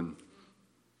foolish women.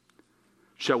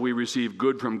 Shall we receive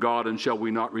good from God, and shall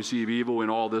we not receive evil? In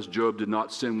all this, Job did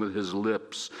not sin with his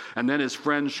lips. And then his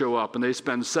friends show up, and they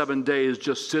spend 7 days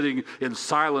just sitting in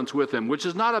silence with him, which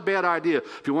is not a bad idea.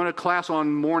 If you want a class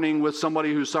on mourning with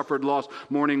somebody who suffered loss,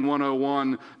 Mourning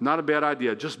 101, not a bad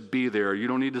idea. Just be there. You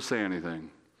don't need to say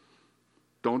anything.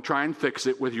 Don't try and fix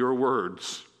it with your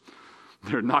words.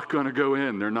 They're not going to go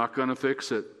in. They're not going to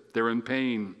fix it. They're in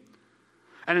pain.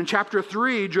 And in chapter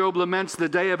 3, Job laments the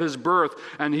day of his birth,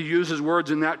 and he uses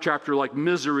words in that chapter like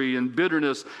misery and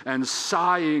bitterness and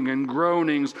sighing and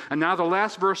groanings. And now the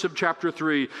last verse of chapter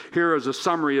 3, here is a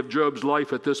summary of Job's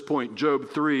life at this point. Job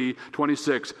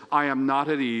 3:26, I am not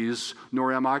at ease,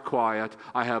 nor am I quiet.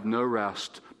 I have no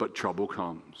rest, but trouble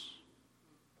comes.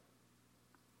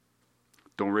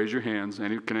 Don't raise your hands.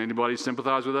 Can anybody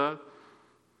sympathize with that?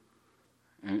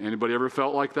 Anybody ever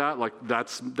felt like that? Like,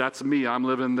 that's me. I'm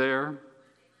living there.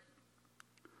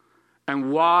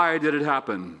 And why did it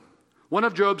happen? One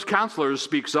of Job's counselors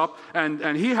speaks up,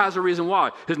 and he has a reason why.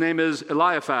 His name is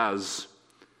Eliphaz,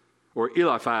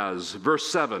 verse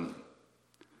 7.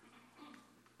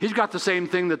 He's got the same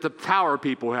thing that the tower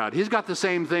people had. He's got the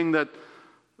same thing that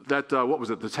what was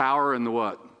it, the tower and the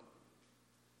what?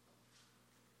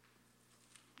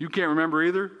 You can't remember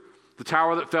either? The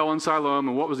tower that fell in Siloam,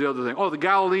 and what was the other thing? Oh, the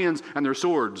Galileans and their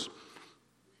swords.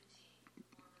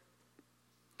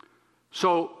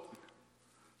 So,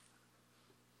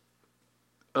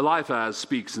 Eliphaz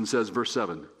speaks and says, verse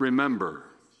 7, remember,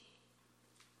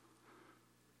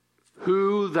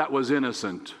 who that was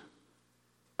innocent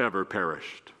ever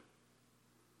perished?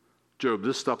 Job,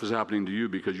 this stuff is happening to you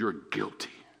because you're guilty,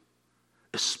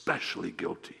 especially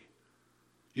guilty.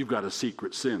 You've got a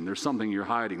secret sin. There's something you're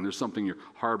hiding. There's something you're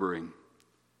harboring.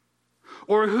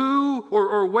 Or who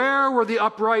or where were the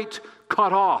upright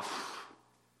cut off?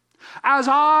 As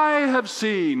I have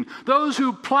seen, those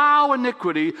who plow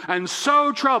iniquity and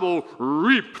sow trouble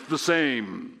reap the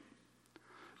same.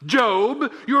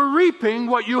 Job, you're reaping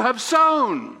what you have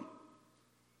sown.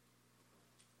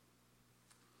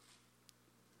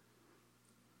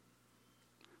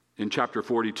 In chapter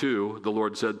 42, the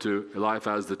Lord said to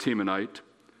Eliphaz the Temanite,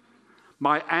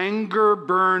 my anger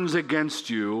burns against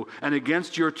you and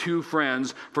against your two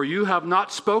friends, for you have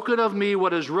not spoken of me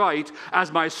what is right,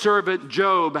 as my servant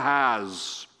Job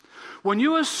has. When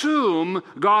you assume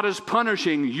God is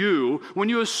punishing you, when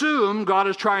you assume God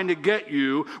is trying to get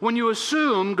you, when you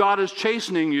assume God is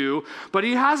chastening you, but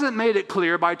he hasn't made it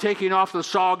clear by taking off the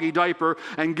soggy diaper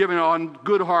and giving it on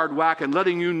good hard whack and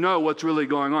letting you know what's really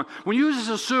going on. When you just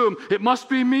assume, it must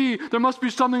be me, there must be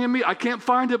something in me, I can't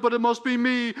find it, but it must be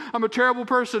me, I'm a terrible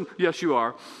person. Yes, you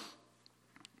are.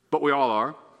 but we all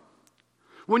are.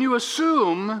 When you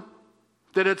assume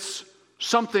that it's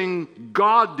something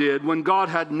God did when God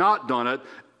had not done it,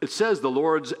 it says the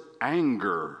Lord's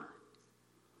anger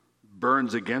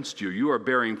burns against you. You are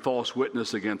bearing false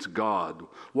witness against God.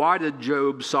 Why did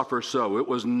Job suffer so? It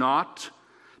was not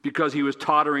because he was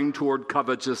tottering toward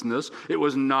covetousness. It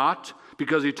was not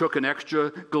because he took an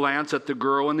extra glance at the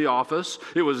girl in the office.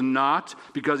 It was not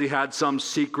because he had some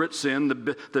secret sin.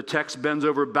 The text bends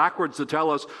over backwards to tell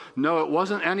us, no, it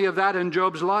wasn't any of that in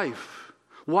Job's life.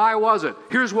 Why was it?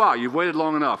 Here's why. You've waited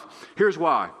long enough. Here's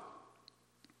why.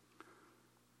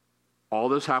 All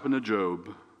this happened to Job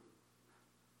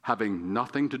having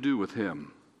nothing to do with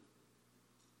him.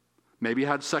 Maybe it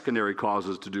had secondary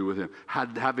causes to do with him.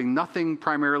 Having nothing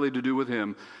primarily to do with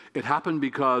him. It happened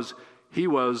because he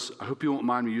was, I hope you won't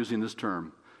mind me using this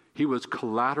term, he was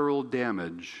collateral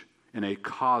damage in a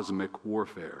cosmic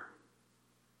warfare.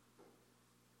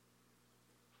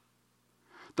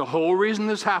 The whole reason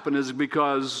this happened is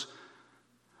because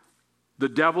the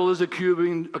devil is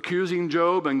accusing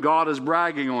Job and God is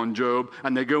bragging on Job,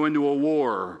 and they go into a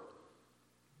war.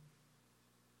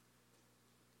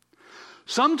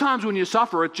 Sometimes when you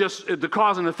suffer, the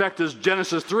cause and effect is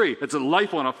Genesis 3. It's a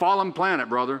life on a fallen planet,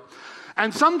 brother.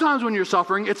 And sometimes when you're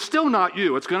suffering, it's still not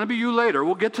you. It's going to be you later.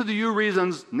 We'll get to the you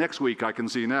reasons next week, I can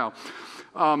see now.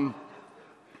 I'm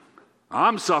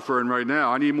suffering right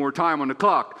now. I need more time on the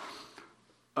clock.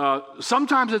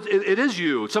 Sometimes it is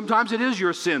you. Sometimes it is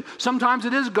your sin. Sometimes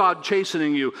it is God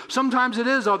chastening you. Sometimes it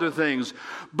is other things.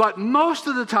 But most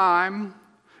of the time,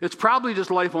 it's probably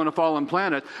just life on a fallen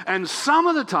planet. And some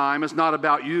of the time, it's not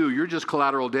about you. You're just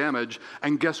collateral damage.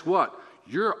 And guess what?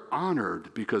 You're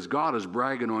honored because God is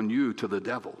bragging on you to the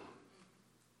devil.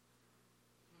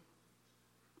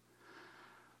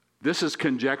 This is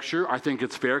conjecture. I think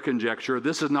it's fair conjecture.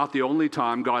 This is not the only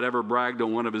time God ever bragged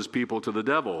on one of his people to the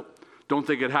devil. Don't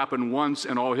think it happened once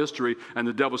in all history and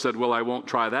the devil said, well, I won't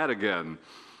try that again.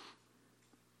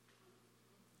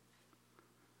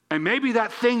 And maybe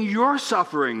that thing you're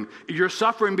suffering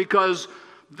because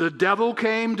the devil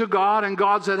came to God and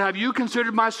God said, have you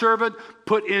considered my servant?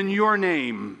 Put in your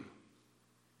name.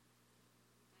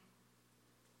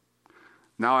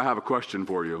 Now I have a question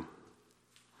for you.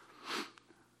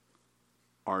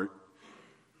 Are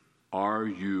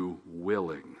you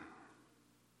willing?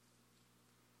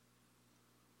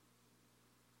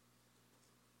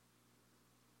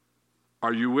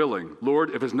 Are you willing?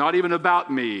 Lord, if it's not even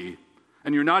about me,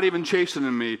 and you're not even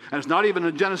chastening me, and it's not even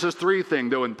a Genesis 3 thing,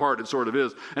 though in part it sort of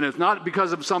is, and it's not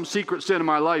because of some secret sin in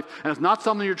my life, and it's not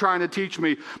something you're trying to teach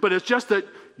me, but it's just that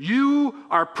you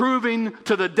are proving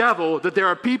to the devil that there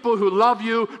are people who love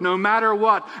you no matter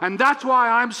what, and that's why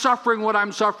I'm suffering what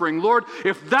I'm suffering. Lord,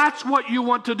 if that's what you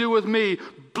want to do with me,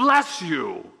 bless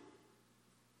you.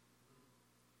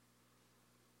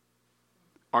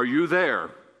 Are you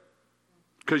there?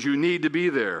 Because you need to be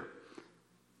there.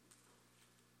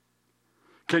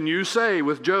 Can you say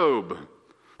with Job,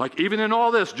 like even in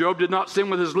all this, Job did not sin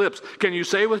with his lips. Can you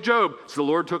say with Job, it's the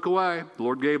Lord took away, the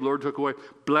Lord gave, the Lord took away,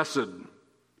 blessed.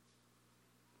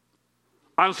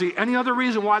 I don't see any other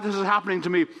reason why this is happening to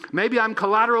me. Maybe I'm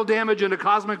collateral damage in a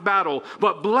cosmic battle,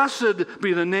 but blessed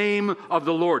be the name of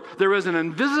the Lord. There is an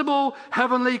invisible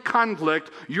heavenly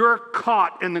conflict. You're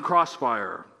caught in the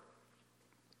crossfire.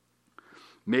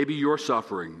 Maybe you're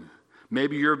suffering.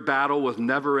 Maybe your battle with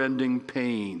never-ending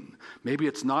pain. Maybe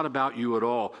it's not about you at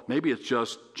all. Maybe it's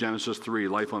just Genesis 3,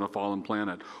 life on a fallen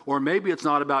planet. Or maybe it's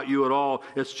not about you at all.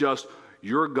 It's just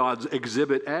you're God's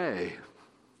Exhibit A.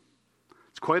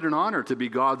 It's quite an honor to be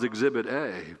God's Exhibit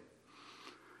A.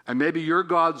 And maybe you're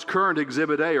God's current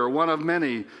Exhibit A or one of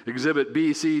many, Exhibit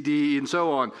B, C, D, and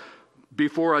so on,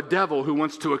 before a devil who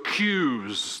wants to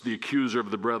accuse the accuser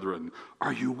of the brethren.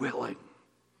 Are you willing?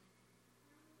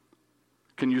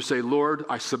 Can you say, Lord,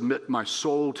 I submit my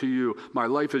soul to you. My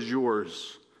life is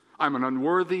yours. I'm an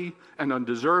unworthy and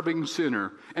undeserving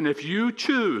sinner. And if you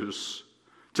choose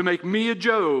to make me a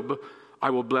Job, I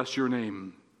will bless your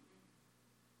name.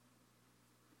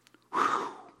 Whew.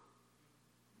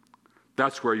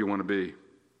 That's where you want to be.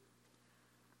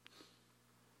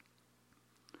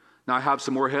 Now, I have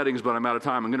some more headings, but I'm out of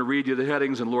time. I'm going to read you the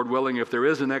headings, and Lord willing, if there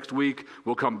is a next week,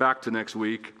 we'll come back to next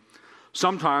week.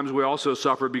 Sometimes we also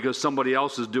suffer because somebody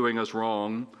else is doing us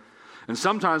wrong. And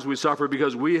sometimes we suffer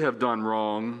because we have done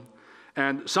wrong.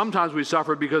 And sometimes we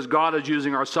suffer because God is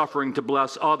using our suffering to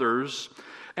bless others.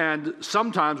 And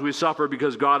sometimes we suffer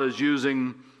because God is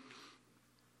using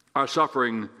our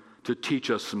suffering to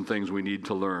teach us some things we need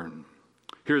to learn.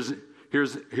 Here's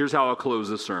how I'll close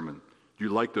this sermon. You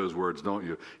like those words, don't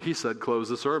you? He said, close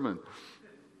the sermon.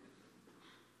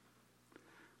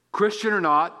 Christian or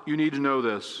not, you need to know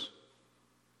this.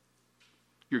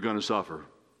 You're going to suffer.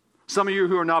 Some of you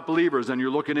who are not believers and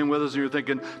you're looking in with us and you're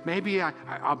thinking, maybe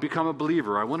I'll become a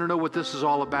believer. I want to know what this is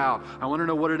all about. I want to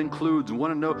know what it includes. I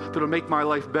want to know if it'll make my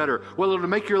life better. Well, it'll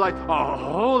make your life a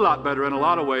whole lot better in a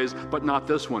lot of ways, but not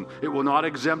this one. It will not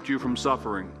exempt you from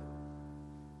suffering.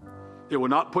 It will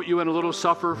not put you in a little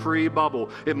suffer-free bubble.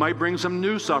 It might bring some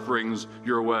new sufferings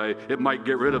your way. It might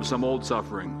get rid of some old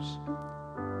sufferings.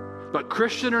 But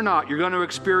Christian or not, you're going to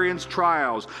experience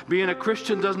trials. Being a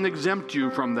Christian doesn't exempt you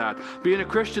from that. Being a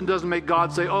Christian doesn't make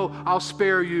God say, oh, I'll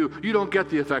spare you. You don't get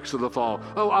the effects of the fall.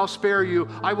 Oh, I'll spare you.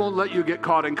 I won't let you get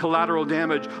caught in collateral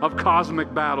damage of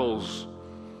cosmic battles.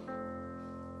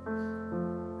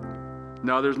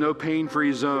 No, there's no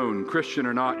pain-free zone. Christian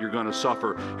or not, you're going to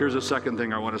suffer. Here's a second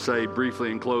thing I want to say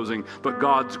briefly in closing. But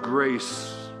God's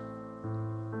grace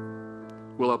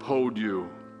will uphold you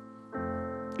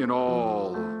in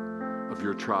all of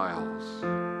your trials.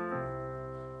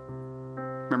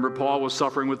 Remember, Paul was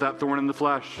suffering with that thorn in the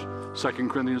flesh. 2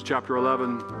 Corinthians chapter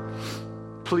 11.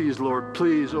 Please, Lord,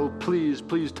 please, oh, please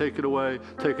take it away,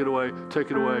 take it away, take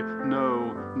it away.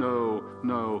 No, no,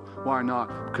 no. Why not?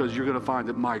 Because you're going to find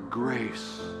that my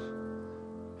grace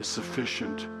is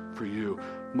sufficient for you.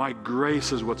 My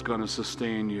grace is what's going to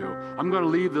sustain you. I'm going to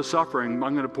leave the suffering.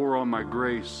 I'm going to pour on my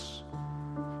grace.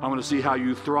 I want to see how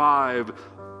you thrive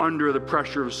under the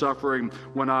pressure of suffering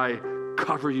when I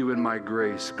cover you in my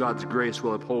grace. God's grace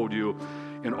will uphold you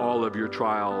in all of your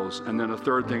trials. And then a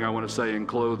third thing I want to say in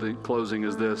closing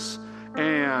is this: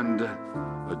 and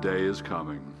a day is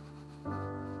coming.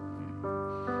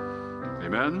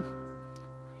 Amen?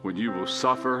 When you will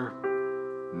suffer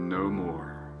no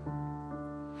more.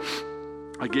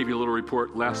 I gave you a little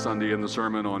report last Sunday in the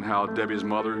sermon on how Debbie's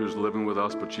mother, who's living with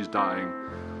us, but she's dying,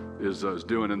 is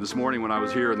doing. And this morning when I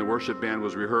was here and the worship band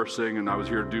was rehearsing and I was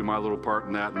here to do my little part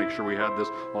in that and make sure we had this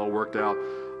all worked out,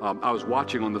 I was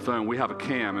watching on the phone. We have a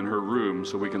cam in her room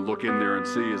so we can look in there and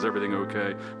see, is everything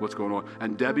okay? What's going on?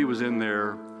 And Debbie was in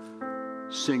there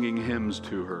singing hymns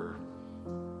to her.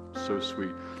 So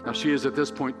sweet. Now she is at this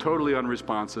point totally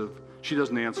unresponsive. She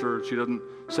doesn't answer. She doesn't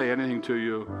say anything to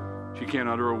you. She can't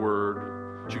utter a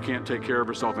word. She can't take care of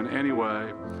herself in any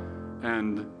way.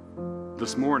 And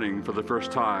this morning, for the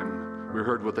first time, we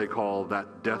heard what they call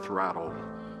that death rattle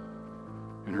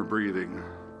in her breathing.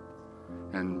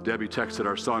 And Debbie texted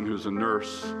our son, who's a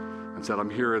nurse, and said, I'm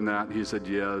hearing that. He said,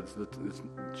 yeah,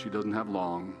 she doesn't have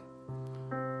long.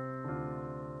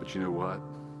 But you know what?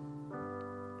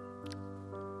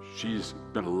 She's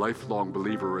been a lifelong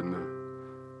believer in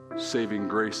the saving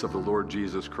grace of the Lord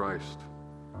Jesus Christ.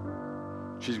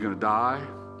 She's going to die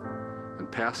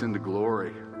and pass into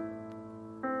glory.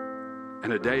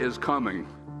 And a day is coming.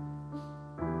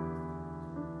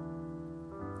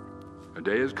 A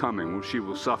day is coming when she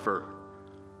will suffer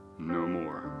no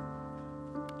more.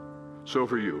 So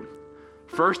for you,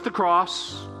 first the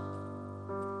cross,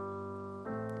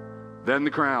 then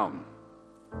the crown.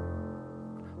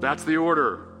 That's the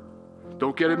order.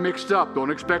 Don't get it mixed up. Don't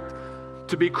expect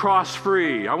to be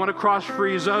cross-free. I want a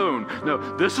cross-free zone.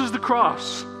 No, this is the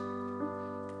cross.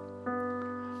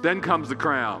 Then comes the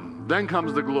crown. Then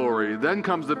comes the glory. Then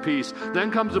comes the peace.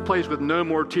 Then comes the place with no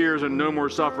more tears and no more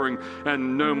suffering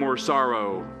and no more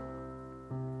sorrow.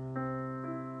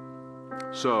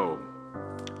 So,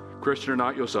 Christian or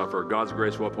not, you'll suffer. God's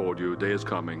grace will uphold you. A day is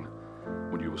coming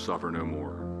when you will suffer no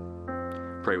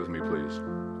more. Pray with me, please.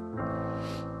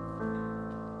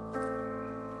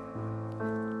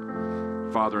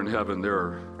 Father in heaven, there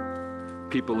are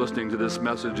people listening to this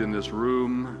message in this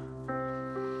room.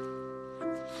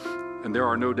 And there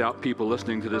are no doubt people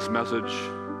listening to this message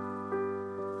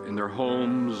in their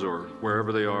homes or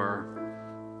wherever they are.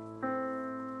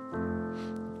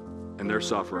 And they're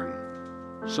suffering.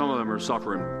 Some of them are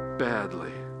suffering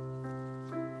badly.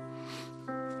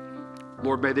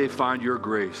 Lord, may they find your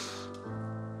grace,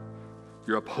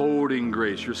 your upholding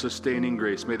grace, your sustaining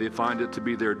grace. May they find it to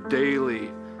be their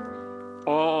daily,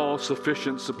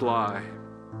 all-sufficient supply.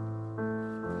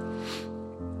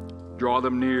 Draw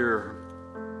them near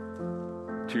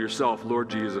to yourself, Lord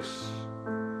Jesus.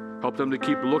 Help them to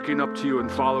keep looking up to you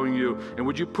and following you. And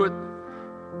would you put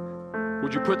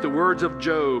the words of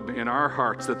Job in our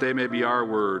hearts that they may be our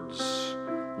words?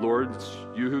 Lord, it's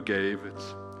you who gave.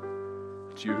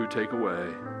 It's you who take away.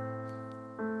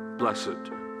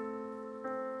 Blessed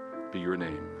be your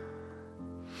name.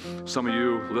 Some of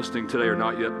you listening today are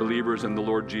not yet believers in the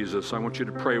Lord Jesus. I want you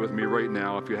to pray with me right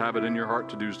now if you have it in your heart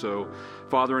to do so.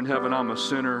 Father in heaven, I'm a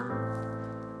sinner.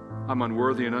 I'm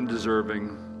unworthy and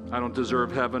undeserving. I don't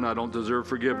deserve heaven. I don't deserve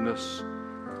forgiveness.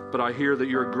 But I hear that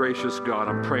you're a gracious God.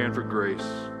 I'm praying for grace.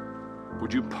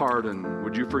 Would you pardon?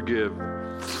 Would you forgive?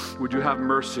 Would you have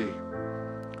mercy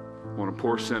on a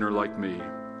poor sinner like me?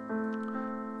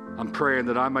 I'm praying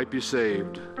that I might be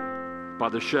saved by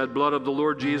the shed blood of the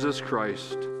Lord Jesus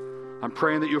Christ. I'm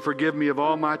praying that you'll forgive me of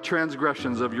all my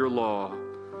transgressions of your law,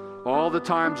 all the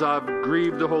times I've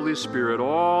grieved the Holy Spirit,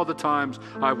 all the times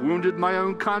I've wounded my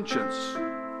own conscience.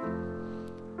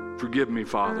 Forgive me,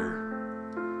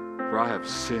 Father, for I have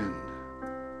sinned.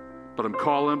 But I'm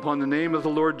calling upon the name of the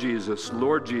Lord Jesus.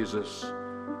 Lord Jesus,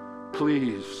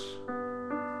 please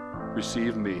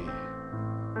receive me.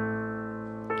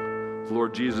 The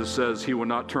Lord Jesus says he will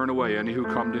not turn away any who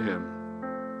come to him.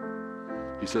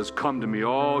 He says, come to me,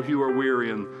 all who are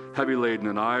weary and heavy laden,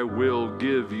 and I will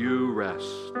give you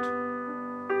rest.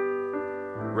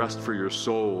 Rest for your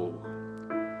soul,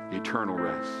 eternal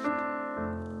rest.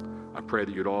 I pray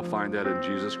that you'd all find that in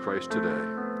Jesus Christ today.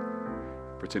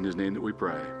 For it's in his name that we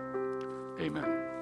pray. Amen.